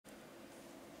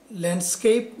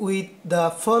Landscape with the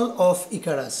Fall of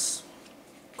Icarus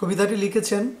কবিতাটি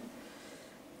লিখেছেন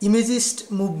ইমেজিস্ট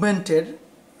মুভমেন্টের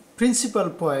principal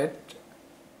poet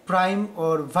prime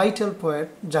or vital poet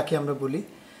যাকে আমরা বলি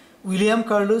উইলিয়াম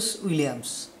কার্লোস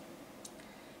উইলিয়ামস।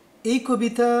 এই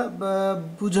কবিতা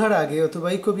বোঝার আগে অথবা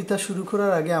এই কবিতা শুরু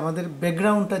করার আগে আমাদের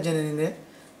ব্যাকগ্রাউন্ডটা জেনে নিলে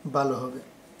ভালো হবে।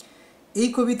 এই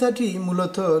কবিতাটি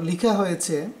মূলত লেখা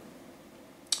হয়েছে,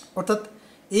 অর্থাৎ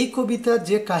এই কবিতা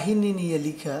যে কাহিনী নিয়ে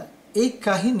লেখা, এই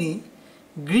কাহিনী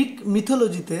গ্রিক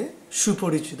মিথোলজিতে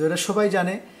সুপরিচিত। এটা সবাই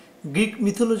জানে, গ্রিক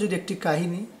মিথোলজির একটি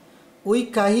কাহিনী। ওই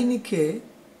কাহিনীকে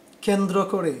কেন্দ্র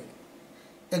করে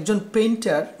একজন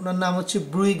পেইন্টার, ওনার নাম হচ্ছে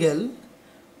ব্রুইগেল,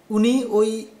 উনি ওই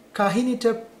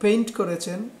কাহিনীটা পেইন্ট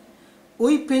করেছেন।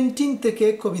 ওই পেন্টিং থেকে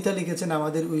কবিতা লিখেছেন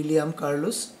আমাদের উইলিয়াম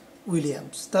কার্লোস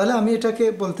উইলিয়ামস। তাহলে আমি এটাকে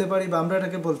বলতে পারি বা আমরা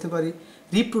এটাকে বলতে পারি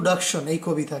রিপ্রোডাকশন এই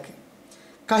কবিতাকে।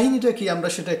 কাহিনীটা কি আমরা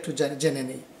সেটা একটু জেনে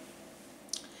নেই।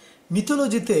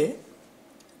 মিথোলজিতে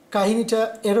কাহিনীটা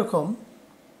এরকম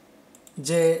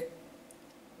যে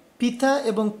পিতা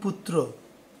এবং পুত্র,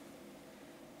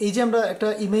 এই যে আমরা একটা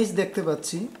ইমেজ দেখতে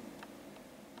পাচ্ছি,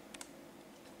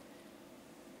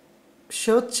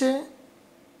 সে হচ্ছে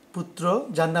পুত্র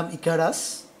যার নাম ইকারাস,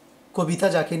 কবিতা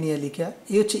যাকে নিয়ে লেখা,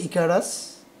 এই হচ্ছে ইকারাস।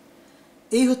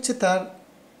 এই হচ্ছে তার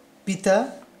পিতা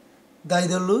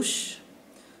দাইদলুস।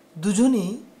 দুজনই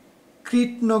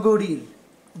ক্রিট নগরীর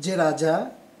যে রাজা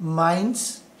মাইন্স,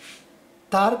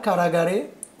 তার কারাগারে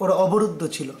ওরা অবরুদ্ধ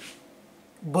ছিল,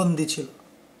 বন্দী ছিল।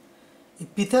 এই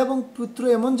পিতা এবং পুত্র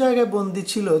এমন জায়গায় বন্দী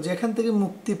ছিল যেখান থেকে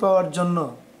মুক্তি পাওয়ার জন্য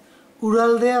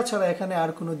উড়াল দেয়া ছাড়া এখানে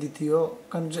আর কোনো দ্বিতীয়,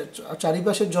 কারণ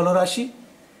চারিপাশে জলরাশি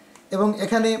এবং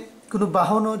এখানে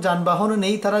কোনো যানবাহনও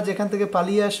নেই। তারা যেখান থেকে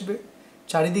পালিয়ে আসবে,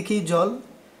 চারিদিকেই জল,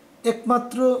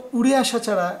 একমাত্র উড়ে আসা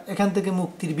ছাড়া এখান থেকে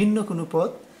মুক্তির ভিন্ন কোনো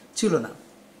পথ ছিল না।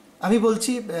 আমি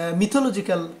বলছি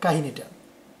মিথোলজিক্যাল কাহিনীটা।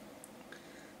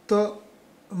 তো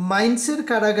মাইন্সের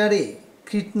কারাগারে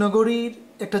ক্রিটনগরীর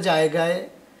একটা জায়গায়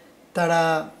তারা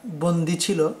বন্দি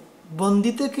ছিল।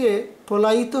 বন্দি থেকে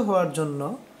পলায়িত হওয়ার জন্য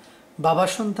বাবা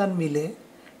সন্তান মিলে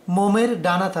মোমের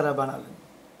ডানা তারা বানালেন।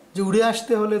 যে উড়ে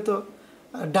আসতে হলে তো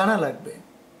ডানা লাগবে,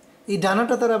 এই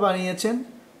ডানাটা তারা বানিয়েছেন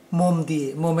মোম দিয়ে,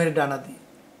 মোমের ডানা দিয়ে।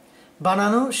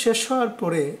 বানানো শেষ হওয়ার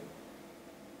পরে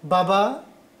বাবা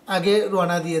আগে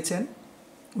রওনা দিয়েছেন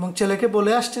এবং ছেলেকে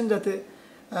বলে আসছেন যাতে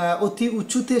অতি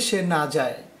উঁচুতে সে না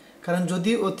যায়, কারণ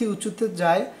যদি অতি উঁচুতে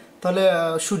যায় তাহলে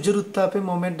সূর্যের উত্তাপে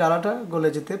মোমের ডালাটা গলে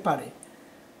যেতে পারে।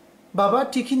 বাবা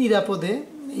ঠিকই নিরাপদে,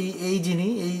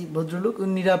 এই ভদ্রলোক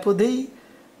নিরাপদেই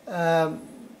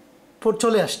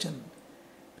চলে আসছেন।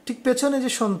 ঠিক পেছনে যে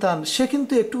সন্তান, সে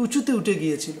কিন্তু একটু উঁচুতে উঠে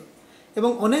গিয়েছিল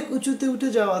এবং অনেক উঁচুতে উঠে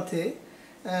যাওয়াতে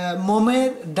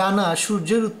মোমের ডানা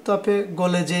সূর্যের উত্তাপে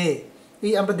গলে যেয়ে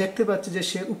এই আমরা দেখতে পাচ্ছি যে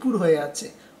সে উপুর হয়ে আছে,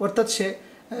 অর্থাৎ সে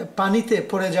পানিতে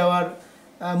পড়ে যাওয়ার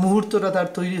মুহূর্তটা তার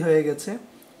তৈরি হয়ে গেছে।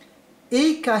 এই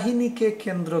কাহিনীকে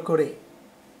কেন্দ্র করে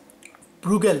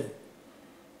ব্রুগেল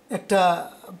একটা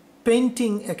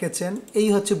পেইন্টিং এঁকেছেন। এই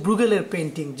হচ্ছে ব্রুগেলের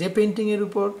পেইন্টিং, যে পেইন্টিংয়ের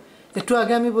উপর একটু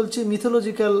আগে আমি বলছি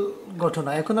মিথোলজিক্যাল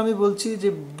ঘটনা, এখন আমি বলছি যে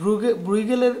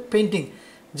ব্রুগেলের পেইন্টিং,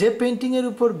 যে পেইন্টিংয়ের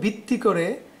উপর ভিত্তি করে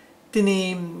তিনি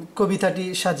কবিতাটি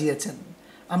সাজিয়েছেন।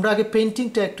 আমরা আগে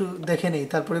পেইন্টিংটা একটু দেখে নেই,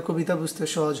 তারপরে কবিতা বুঝতে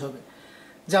সহজ হবে।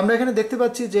 যে আমরা এখানে দেখতে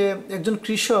পাচ্ছি যে একজন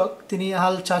কৃষক, তিনি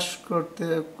হাল চাষ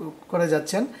করে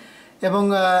যাচ্ছেন এবং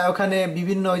ওখানে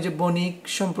বিভিন্ন ওই যে বণিক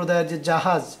সম্প্রদায়ের যে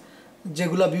জাহাজ,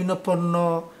 যেগুলা বিভিন্ন পণ্য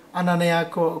আনা নেয়া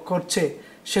করছে,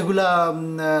 সেগুলা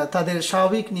তাদের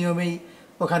স্বাভাবিক নিয়মেই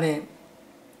ওখানে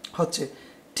হচ্ছে।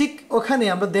 ঠিক ওখানে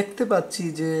আমরা দেখতে পাচ্ছি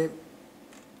যে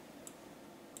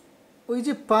ওই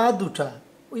যে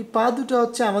পা দুটা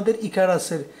হচ্ছে আমাদের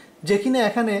ইকারাসের, যে কিনা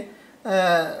এখানে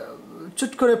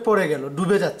চুট করে পড়ে গেল,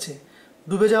 ডুবে যাচ্ছে।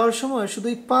 ডুবে যাওয়ার সময় শুধু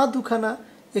এই পা দুখানা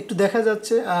একটু দেখা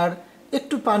যাচ্ছে আর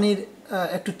একটু পানির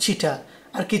একটু ছিটা,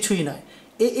 আর কিছুই নয়।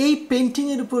 এই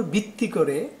পেইন্টিংয়ের উপর ভিত্তি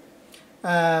করে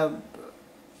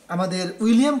আমাদের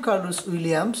উইলিয়াম কার্লোস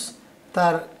উইলিয়ামস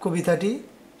তার কবিতাটি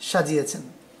সাজিয়েছেন।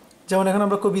 যেমন এখন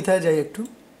আমরা কবিতায় যাই একটু।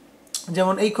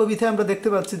 যেমন এই কবিতায় আমরা দেখতে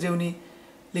পাচ্ছি যে উনি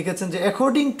লিখেছেন যে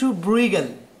অ্যাকর্ডিং টু ব্রুইগেল,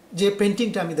 যে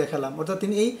পেইন্টিংটা আমি দেখালাম, অর্থাৎ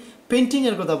তিনি এই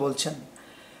পেইন্টিংয়ের কথা বলছেন।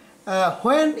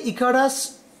 When Icarus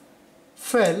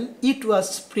fail it was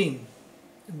spring.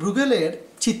 ব্রুগেলের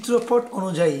Chitrapat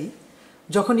অনুযায়ী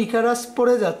যখন ইকারাস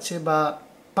পড়ে যাচ্ছে বা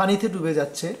পানিতে ডুবে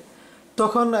যাচ্ছে,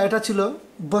 তখন এটা ছিল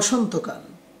বসন্তকাল।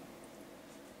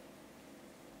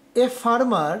 এ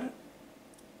ফার্মার,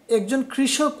 একজন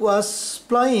কৃষক, ওয়াজ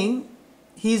প্লয়িং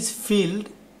his field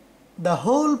the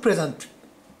whole present.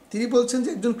 তিনি বলছেন যে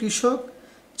একজন কৃষক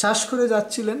চাষ করে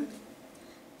যাচ্ছিলেন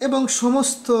এবং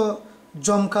সমস্ত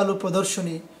জমকালো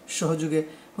প্রদর্শনী সহযোগে,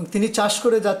 এবং তিনি চাষ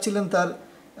করে যাচ্ছিলেন তার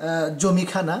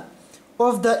জমিখানা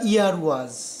অফ দ্য ইয়ার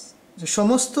ওয়াজ, যে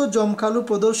সমস্ত জমকালো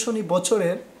প্রদর্শনী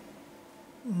বছরের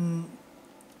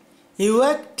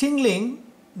ইউয়াক টিংলিং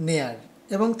নেয়ার,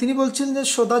 এবং তিনি বলছেন যে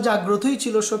সদা জাগ্রতই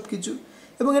ছিল সব কিছু,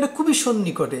 এবং এটা খুবই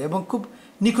সন্নিকটে এবং খুব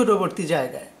নিকটবর্তী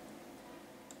জায়গায়।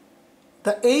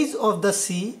 The age of the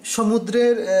sea,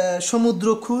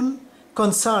 সমুদ্রকুল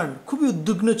concern, খুবই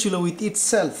উদ্বিগ্ন ছিল উইথ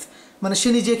ইটসেলফ, মানে সে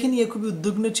নিজেকে নিয়ে খুবই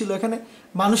উদ্বিগ্ন ছিল। এখানে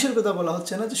মানুষের কথা বলা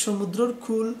হচ্ছে না, যে সমুদ্রের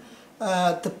কুল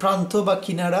প্রান্ত বা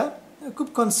কিনারা খুব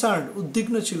কনসার্ন,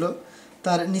 উদ্বিগ্ন ছিল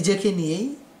তার নিজেকে নিয়েই।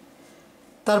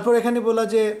 তারপর এখানে বলা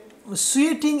যে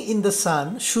সুয়েটিং ইন দ্য সান,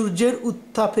 সূর্যের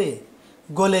উত্তাপে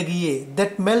গলে গিয়ে,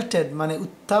 দ্যাট মেল্টেড মানে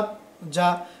উত্তাপ যা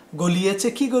গলিয়েছে,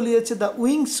 কি গলিয়েছে, দ্য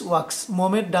উইংস ওয়াক্স,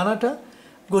 মোমের ডানাটা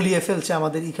গলিয়ে ফেলছে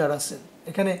আমাদের ইকারাসের।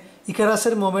 এখানে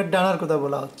ইকারাসের মোমের ডানার কথা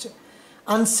বলা হচ্ছে।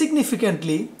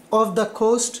 আনসিগনিফিকেন্টলি অফ দ্য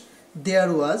কোস্ট দেয়ার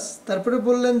ওয়াজ, তারপরে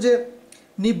বললেন যে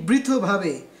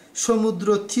নিবৃতভাবে সমুদ্র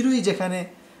তীরই যেখানে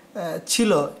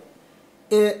ছিল,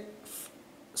 এ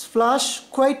ফ্লাশ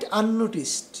কোয়াইট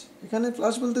আননোটিসড, এখানে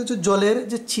ফ্লাশ বলতে হচ্ছে জলের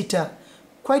যে ছিটা,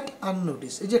 কোয়াইট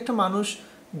আননোটিস। এই যে একটা মানুষ,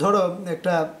 ধরো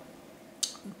একটা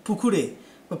পুকুরে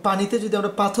বা পানিতে যদি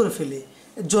আমরা পাথর ফেলি,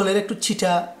 জলের একটু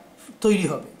ছিটা তৈরি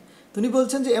হবে। তিনি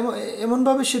বলছেন যে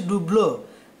এমনভাবে সে ডুবলো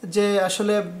যে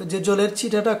আসলে যে জলের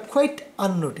ছিটাটা কোয়াইট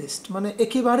আননোটিসড, মানে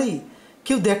একেবারেই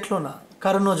কেউ দেখলো না,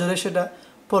 কারো নজরে সেটা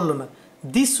পড়লো না।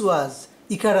 দিস ওয়াজ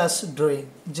ইকারাস ড্রয়িং,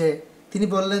 যে তিনি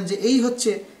বললেন যে এই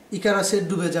হচ্ছে ইকারাসের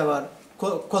ডুবে যাওয়ার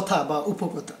কথা বা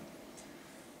উপকথা।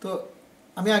 তো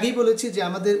আমি আগেই বলেছি যে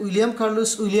আমাদের উইলিয়াম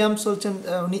কার্লোস উইলিয়ামস হচ্ছেন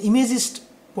উনি ইমেজিস্ট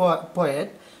পয়েট,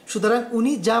 সুতরাং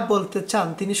উনি যা বলতে চান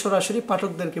তিনি সরাসরি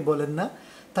পাঠকদেরকে বলেন না,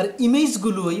 তার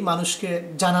ইমেজগুলোই মানুষকে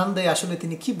জানান দেয় আসলে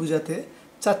তিনি কি বোঝাতে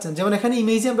চাচ্ছেন। যেমন এখানে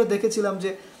ইমেজে আমরা দেখেছিলাম যে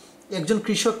একজন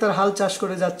কৃষক তার হাল চাষ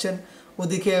করে যাচ্ছেন,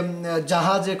 ওদিকে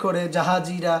জাহাজে করে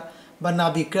জাহাজিরা বা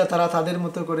নাবিকরা তারা তাদের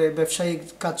মতো করে ব্যবসায়িক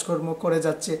কাজকর্ম করে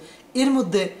যাচ্ছে, এর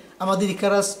মধ্যে আমাদের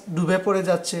ইকারাস ডুবে পড়ে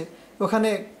যাচ্ছে। ওখানে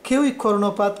কেউই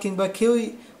কর্ণপাত কিংবা কেউই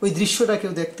ওই দৃশ্যটা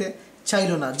কেউ দেখতে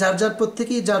চাইল না, যার যার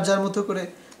প্রত্যেকেই যার যার মতো করে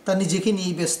তার নিজেকে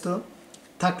নিয়েই ব্যস্ত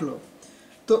থাকলো।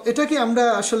 তো এটাকে আমরা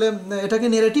আসলে এটাকে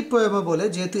নেরেটিভ পোয়েমও বলে,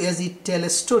 যেহেতু as it tell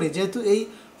a story, যেহেতু এই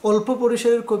অল্প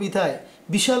পরিসরের কবিতায়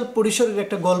বিশাল পরিসরের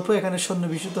একটা গল্প এখানে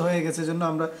সন্নিবেশিত হয়ে গেছে, জন্য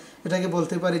আমরা এটাকে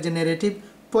বলতে পারি যে নেরেটিভ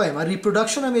পোয়েম। আর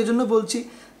রিপ্রোডাকশন আমি এজন্য বলছি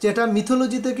যে এটা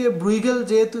মিথোলজি থেকে ব্রুইগেল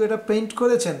যেহেতু এটা পেইন্ট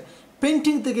করেছেন,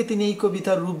 পেইন্টিং থেকে তিনি এই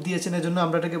কবিতার রূপ দিয়েছেন, এজন্য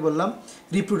আমরা এটাকে বললাম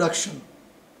রিপ্রোডাকশন।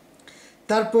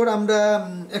 তারপর আমরা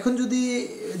এখন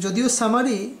যদিও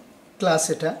সামারি ক্লাস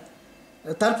এটা,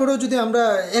 তারপরেও যদি আমরা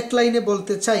এক লাইনে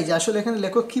বলতে চাই যে আসলে এখানে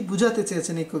লেখক কী বুঝাতে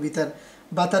চেয়েছেন এই কবিতার,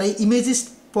 বা তার এই ইমেজিস্ট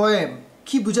পোয়েম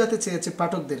কী বুঝাতে চেয়েছে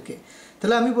পাঠকদেরকে,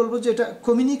 তাহলে আমি বলবো যে এটা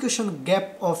communication gap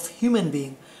of human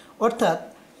being. অর্থাৎ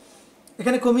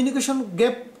এখানে communication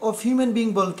gap of human being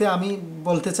বলতে আমি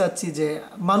বলতে চাচ্ছি যে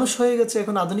মানুষ হয়ে গেছে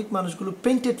এখন আধুনিক মানুষগুলো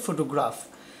পেইন্টেড ফটোগ্রাফ।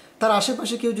 তার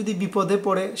আশেপাশে কেউ যদি বিপদে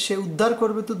পড়ে সে উদ্ধার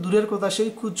করবে তো দূরের কথা, সেই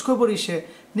খোঁজখবরই সে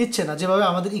নিচ্ছে না। যেভাবে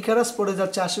আমাদের ইকারাস পড়ে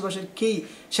যাচ্ছে, আশেপাশের কেই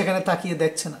সেখানে তাকিয়ে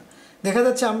দেখছে না। দেখা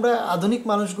যাচ্ছে আমরা আধুনিক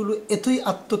মানুষগুলো এতই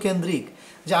আত্মকেন্দ্রিক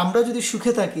যে আমরা যদি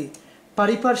সুখে থাকি,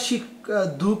 পারিপার্শ্বিক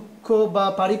দুঃখ বা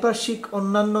পারিপার্শ্বিক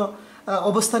অন্যান্য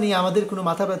অবস্থা নিয়ে আমাদের কোনো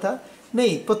মাথা ব্যথা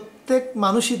নেই। প্রত্যেক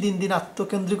মানুষই দিন দিন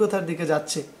আত্মকেন্দ্রিকতার দিকে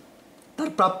যাচ্ছে, তার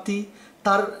প্রাপ্তি,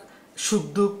 তার সুখ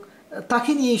দুঃখ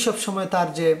তাকে নিয়েই সব সময় তার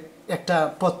যে একটা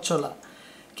পথ চলা।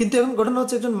 কিন্তু এখন ঘটনা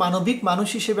হচ্ছে একজন মানবিক মানুষ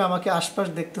হিসেবে আমাকে আশপাশ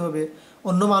দেখতে হবে,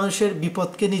 অন্য মানুষের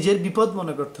বিপদকে নিজের বিপদ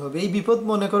মনে করতে হবে। এই বিপদ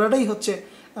মনে করাটাই হচ্ছে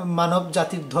মানব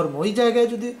জাতির ধর্ম। ওই জায়গায়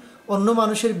যদি অন্য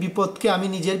মানুষের বিপদকে আমি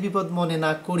নিজের বিপদ মনে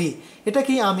না করি,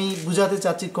 এটাকেই আমি বুঝাতে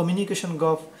চাচ্ছি communication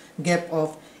gap of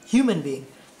human being.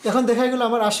 এখন দেখা গেল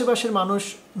আমার আশেপাশের মানুষ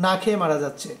না খেয়ে মারা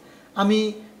যাচ্ছে, আমি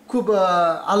খুব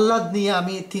আহ্লাদ নিয়ে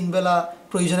আমি 3 বেলা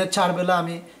প্রয়োজনের 4 বেলা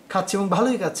আমি খাচ্ছি এবং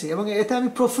ভালোই খাচ্ছি, এবং এতে আমি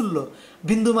প্রফুল্ল,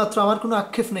 বিন্দুমাত্র আমার কোনো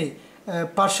আক্ষেপ নেই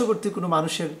পার্শ্ববর্তী কোনো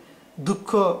মানুষের দুঃখ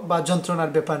বা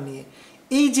যন্ত্রণার ব্যাপার নিয়ে।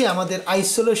 এই যে আমাদের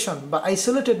আইসোলেশন বা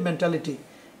আইসোলেটেড মেন্টালিটি,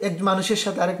 এক মানুষের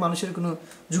সাথে আরেক মানুষের কোনো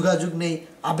যোগাযোগ নেই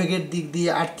আবেগের দিক দিয়ে,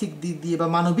 আর্থিক দিক দিয়ে বা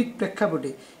মানবিক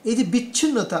প্রেক্ষাপটে, এই যে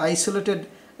বিচ্ছিন্নতা, আইসোলেটেড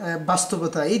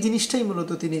বাস্তবতা, এই জিনিসটাই মূলত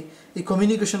তিনি এই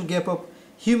communication gap of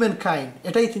human kind,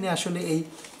 এটাই তিনি আসলে এই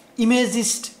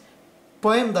ইমেজিস্ট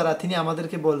পোয়েম দ্বারা তিনি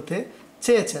আমাদেরকে বলতে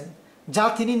চেয়েছেন, যা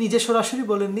তিনি নিজে সরাসরি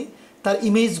বলেননি, তার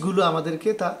ইমেজগুলো আমাদেরকে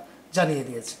তা জানিয়ে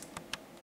দিয়েছে।